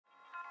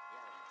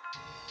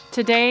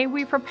Today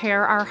we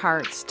prepare our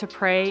hearts to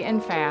pray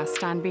and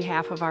fast on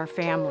behalf of our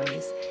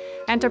families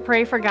and to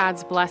pray for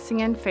God's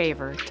blessing and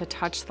favor to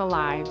touch the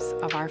lives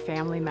of our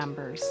family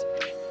members.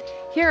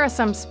 Here are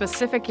some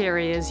specific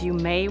areas you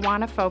may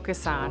want to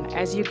focus on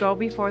as you go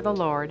before the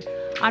Lord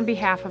on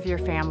behalf of your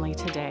family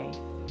today.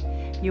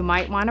 You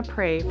might want to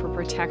pray for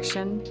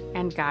protection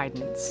and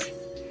guidance.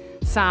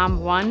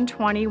 Psalm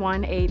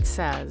 121:8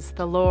 says,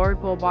 "The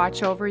Lord will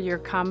watch over your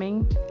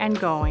coming and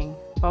going,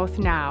 both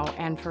now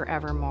and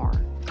forevermore."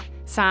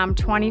 Psalm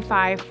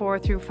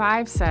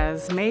 25:4-5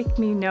 says, "Make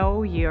me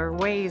know your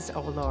ways,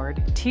 O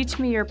Lord. Teach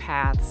me your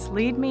paths.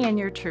 Lead me in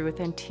your truth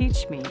and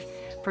teach me,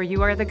 for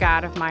you are the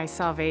God of my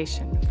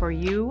salvation. For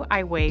you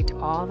I wait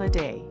all the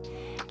day.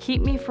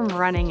 Keep me from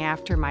running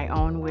after my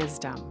own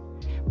wisdom."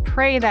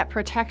 Pray that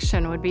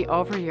protection would be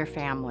over your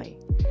family.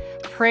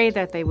 Pray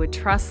that they would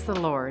trust the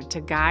Lord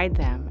to guide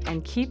them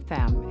and keep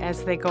them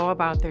as they go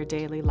about their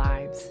daily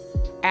lives.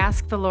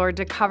 Ask the Lord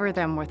to cover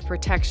them with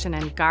protection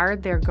and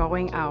guard their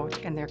going out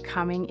and their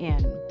coming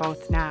in,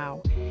 both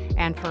now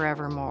and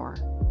forevermore.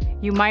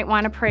 You might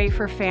want to pray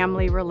for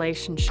family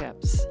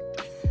relationships.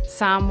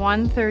 Psalm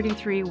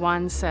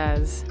 133:1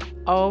 says,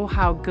 "Oh,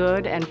 how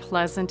good and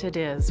pleasant it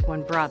is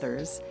when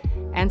brothers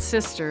and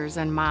sisters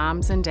and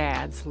moms and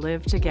dads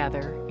live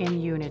together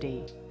in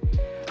unity."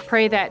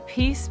 Pray that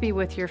peace be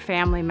with your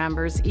family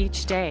members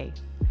each day,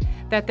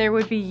 that there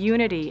would be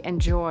unity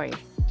and joy,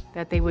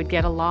 that they would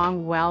get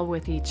along well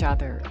with each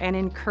other and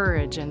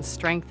encourage and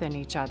strengthen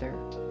each other.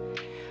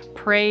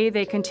 Pray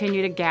they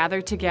continue to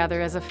gather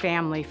together as a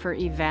family for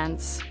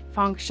events,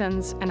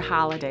 functions, and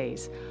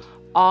holidays,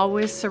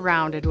 always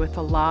surrounded with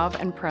the love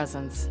and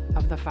presence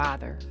of the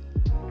Father.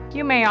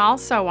 You may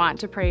also want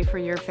to pray for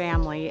your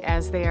family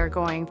as they are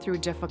going through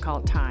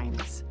difficult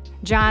times.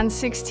 John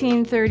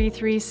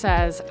 16:33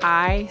 says,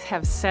 "I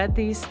have said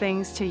these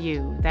things to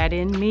you, that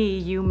in me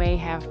you may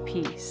have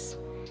peace.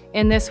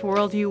 In this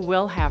world you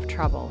will have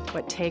trouble,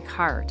 but take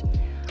heart,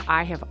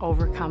 I have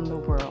overcome the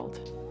world."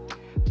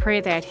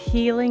 Pray that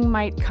healing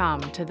might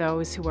come to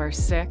those who are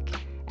sick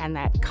and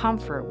that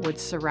comfort would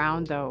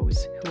surround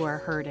those who are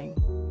hurting.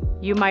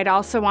 You might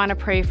also want to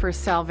pray for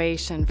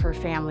salvation for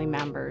family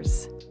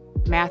members.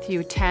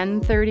 Matthew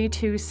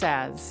 10:32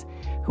 says,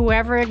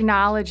 "Whoever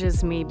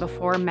acknowledges me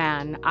before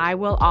men, I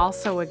will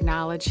also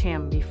acknowledge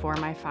him before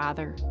my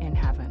Father in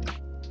heaven."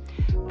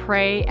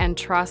 Pray and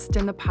trust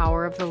in the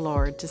power of the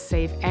Lord to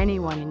save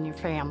anyone in your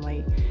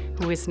family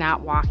who is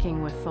not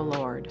walking with the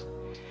Lord.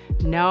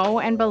 Know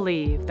and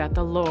believe that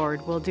the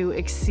Lord will do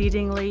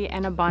exceedingly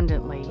and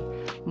abundantly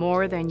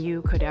more than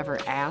you could ever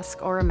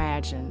ask or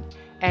imagine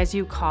as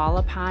you call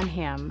upon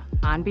Him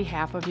on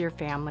behalf of your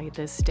family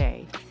this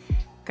day.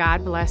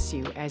 God bless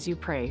you as you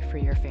pray for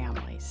your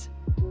families.